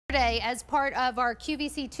Today as part of our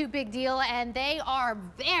QVC 2 Big Deal, and they are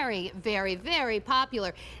very, very, very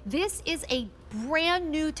popular. This is a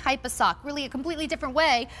brand new type of sock, really a completely different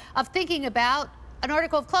way of thinking about an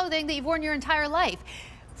article of clothing that you've worn your entire life.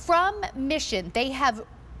 From Mission, they have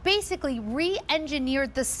basically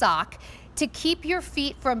re-engineered the sock to keep your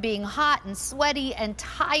feet from being hot and sweaty and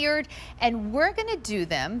tired, and we're gonna do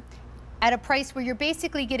them at a price where you're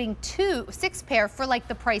basically getting 6 pair for like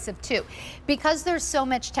the price of 2. Because there's so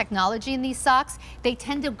much technology in these socks, they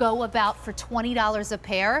tend to go about for $20 a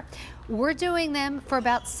pair. We're doing them for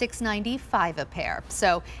about $6.95 a pair.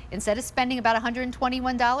 So instead of spending about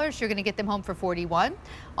 $121, you're gonna get them home for $41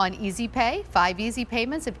 on Easy Pay, 5 easy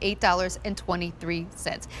payments of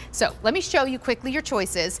 $8.23. So let me show you quickly your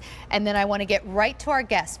choices, and then I wanna get right to our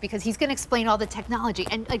guest because he's gonna explain all the technology.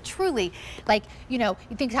 And truly, like, you know,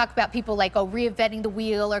 talk about people like, oh, reinventing the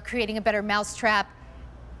wheel or creating a better mousetrap.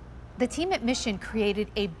 The team at Mission created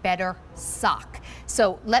a better sock.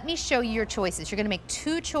 So let me show you your choices. You're gonna make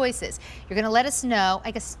 2 choices. You're gonna let us know,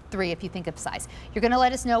 I guess 3 if you think of size. You're gonna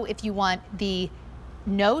let us know if you want the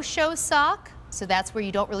no-show sock, so that's where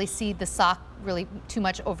you don't really see the sock really too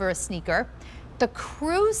much over a sneaker, the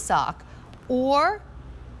crew sock, or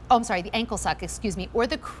oh, I'm sorry, the ankle sock, excuse me, or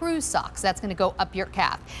the crew socks. That's gonna go up your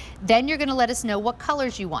calf. Then you're gonna let us know what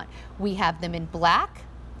colors you want. We have them in black.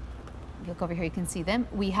 Look over here, you can see them.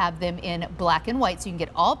 We have them in black and white, so you can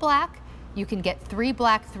get all black. You can get 3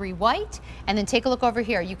 black, 3 white. And then take a look over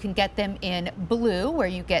here. You can get them in blue, where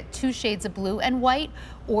you get 2 shades of blue and white,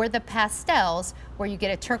 or the pastels, where you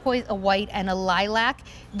get a turquoise, a white, and a lilac.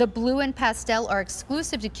 The blue and pastel are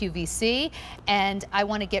exclusive to QVC. And I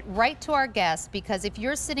want to get right to our guests, because if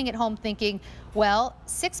you're sitting at home thinking, well,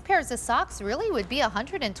 6 pairs of socks really would be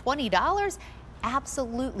 $120,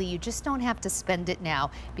 absolutely, you just don't have to spend it now,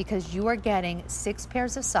 because you are getting 6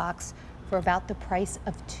 pairs of socks for about the price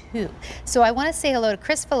of 2. So I want to say hello to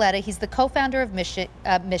Chris Valletta. He's the co-founder of Mission,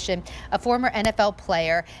 a former NFL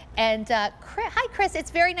player. And hi, Chris. It's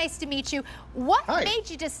very nice to meet you. What made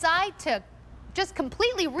you decide to just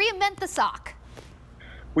completely reinvent the sock?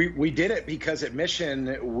 We did it because at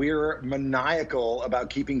Mission, we're maniacal about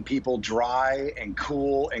keeping people dry and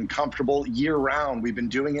cool and comfortable year round. We've been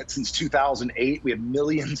doing it since 2008. We have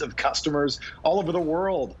millions of customers all over the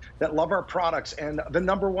world that love our products. And the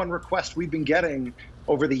 #1 request we've been getting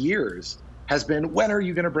over the years has been, when are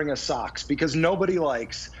you gonna bring us socks? Because nobody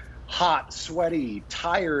likes hot, sweaty,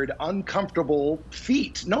 tired, uncomfortable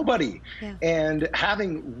feet, nobody. Yeah. And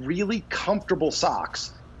having really comfortable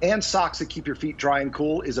socks and socks that keep your feet dry and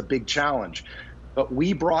cool is a big challenge. But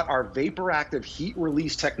we brought our Vaporactive heat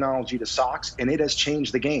release technology to socks, and it has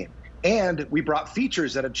changed the game. And we brought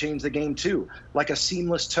features that have changed the game too, like a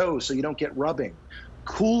seamless toe so you don't get rubbing.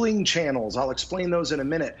 Cooling channels, I'll explain those in a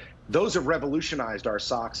minute. Those have revolutionized our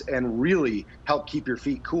socks and really help keep your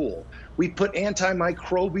feet cool. We put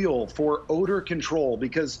antimicrobial for odor control,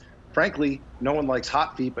 because frankly, no one likes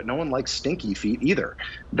hot feet, but no one likes stinky feet either.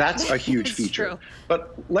 That's a huge feature. True.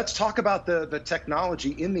 But let's talk about the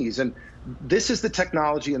technology in these. And this is the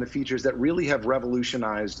technology and the features that really have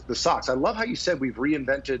revolutionized the socks. I love how you said we've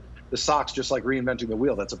reinvented the socks just like reinventing the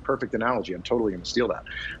wheel. That's a perfect analogy. I'm totally going to steal that.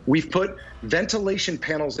 We've put ventilation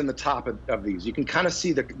panels in the top of these. You can kind of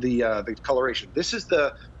see the coloration. This is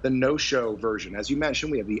the no-show version. As you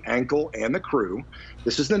mentioned, we have the ankle and the crew.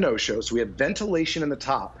 This is the no-show. So we have ventilation in the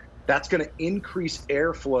top. That's going to increase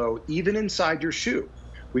airflow even inside your shoe.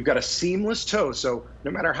 We've got a seamless toe, so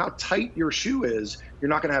no matter how tight your shoe is, you're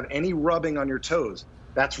not going to have any rubbing on your toes.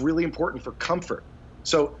 That's really important for comfort.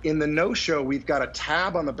 So in the no-show, we've got a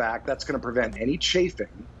tab on the back that's going to prevent any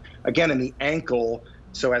chafing. Again, in the ankle,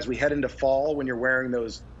 so as we head into fall, when you're wearing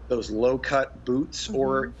those low-cut boots,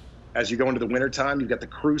 or as you go into the wintertime, you've got the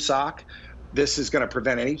crew sock. This is going to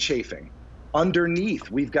prevent any chafing.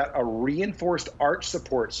 Underneath, we've got a reinforced arch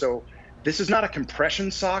support. So this is not a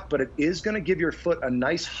compression sock, but it is going to give your foot a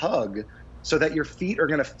nice hug so that your feet are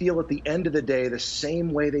going to feel at the end of the day the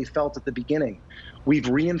same way they felt at the beginning. We've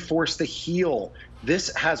reinforced the heel.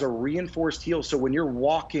 This has a reinforced heel, so when you're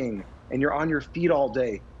walking and you're on your feet all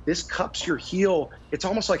day, this cups your heel. It's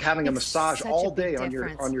almost like having a massage all day on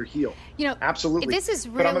your heel. You know, absolutely. This is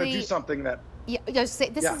really, but I'm going to do something that. Yeah, this is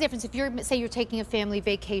the difference. If you're, say, you're taking a family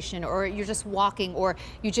vacation, or you're just walking, or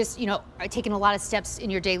you just, you know, are taking a lot of steps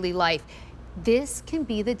in your daily life, this can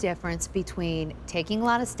be the difference between taking a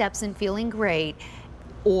lot of steps and feeling great,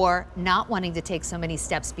 or not wanting to take so many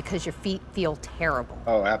steps because your feet feel terrible.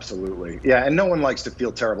 Oh, absolutely. Yeah, and no one likes to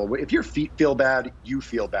feel terrible. If your feet feel bad, you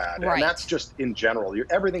feel bad. Right. And that's just in general.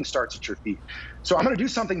 Everything starts at your feet. So I'm going to do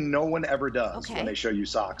something no one ever does when they show you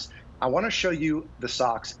socks. I want to show you the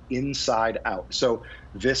socks inside out. So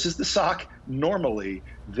this is the sock normally,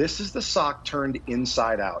 this is the sock turned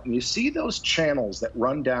inside out. And you see those channels that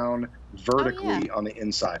run down vertically on the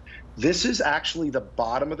inside. This is actually the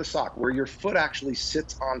bottom of the sock where your foot actually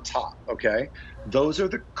sits on top, okay? Those are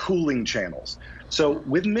the cooling channels. So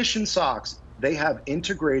with Mission socks, they have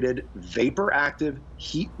integrated vapor active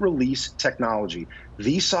heat release technology.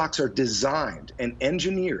 These socks are designed and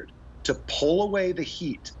engineered to pull away the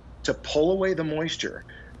heat, to pull away the moisture,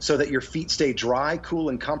 so that your feet stay dry, cool,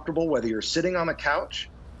 and comfortable, whether you're sitting on the couch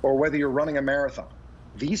or whether you're running a marathon.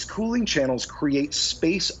 These cooling channels create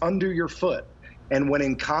space under your foot. And when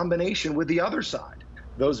in combination with the other side,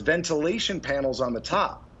 those ventilation panels on the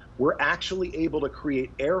top, we're actually able to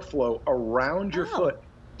create airflow around your foot,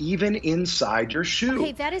 even inside your shoe.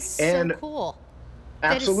 Okay, that is so cool.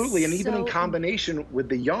 Absolutely, and even in combination with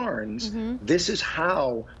the yarns, this is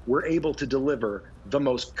how we're able to deliver the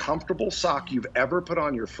most comfortable sock you've ever put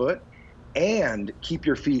on your foot and keep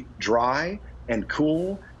your feet dry and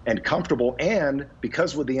cool and comfortable, and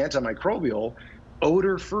because with the antimicrobial,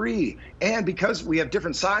 odor-free. And because we have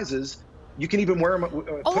different sizes, you can even wear them, put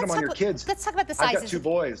them on your kids. Let's talk about the sizes. I've got 2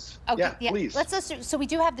 boys. Okay, yeah, please. So we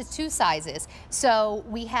do have the 2 sizes. So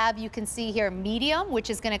we have, you can see here, medium, which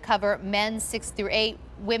is going to cover men's 6 through 8,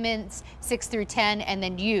 women's 6 through 10, and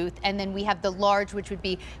then youth. And then we have the large, which would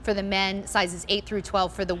be for the men, sizes 8 through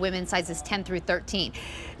 12, for the women, sizes 10 through 13.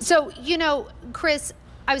 So, you know, Chris,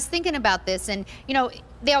 I was thinking about this, and, you know,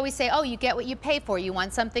 they always say, oh, you get what you pay for. You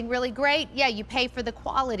want something really great? Yeah, you pay for the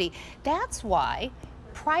quality. That's why,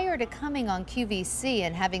 prior to coming on QVC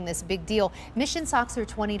and having this big deal, Mission socks are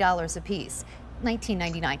 $20 a piece,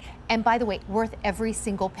 $19.99. And by the way, worth every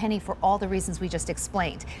single penny for all the reasons we just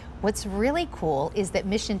explained. What's really cool is that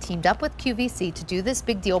Mission teamed up with QVC to do this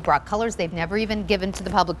big deal, brought colors they've never even given to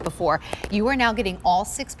the public before. You are now getting all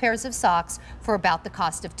 6 pairs of socks for about the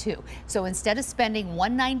cost of 2. So instead of spending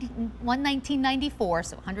 $119.94,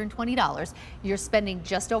 so $120, you're spending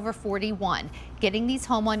just over $41, getting these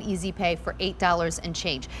home on Easy Pay for $8 and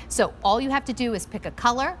change. So all you have to do is pick a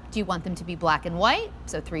color. Do you want them to be black and white?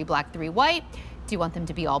 So 3 black, 3 white. Do you want them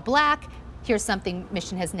to be all black? Here's something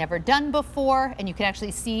Mission has never done before, and you can actually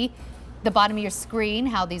see the bottom of your screen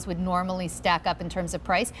how these would normally stack up in terms of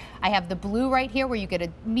price. I have the blue right here where you get a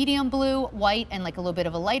medium blue, white, and like a little bit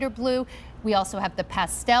of a lighter blue. We also have the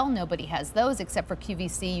pastel. Nobody has those except for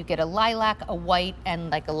QVC. You get a lilac, a white, and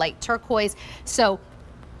like a light turquoise. So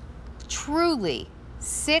truly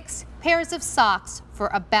 6 pairs of socks for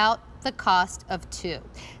about the cost of 2.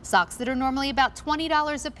 Socks that are normally about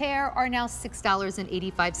 $20 a pair are now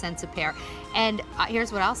 $6.85 a pair. And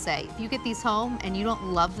here's what I'll say. If you get these home and you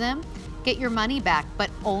don't love them, get your money back, but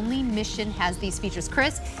only Mission has these features.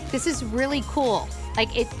 Chris, this is really cool.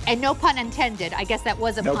 Like it, and no pun intended. I guess that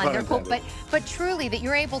was a pun. They're cool, but truly that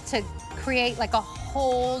you're able to create like a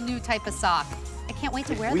whole new type of sock. I can't wait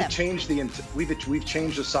to wear them. We've changed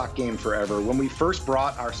the sock game forever. When we first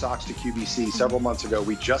brought our socks to QVC several months ago,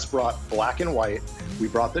 we just brought black and white. We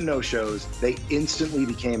brought the no-shows. They instantly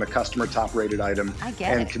became a customer top-rated item. I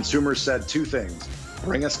get it. And consumers said 2 things: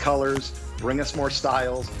 bring us colors, bring us more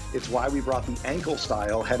styles. It's why we brought the ankle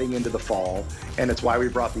style heading into the fall, and it's why we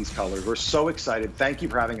brought these colors. We're so excited. Thank you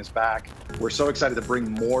for having us back. We're so excited to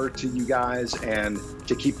bring more to you guys and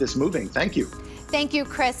to keep this moving. Thank you. Thank you,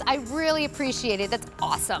 Chris. I really appreciate it. That's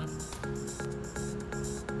awesome.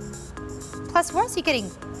 Plus, we're also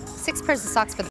getting 6 pairs of socks for the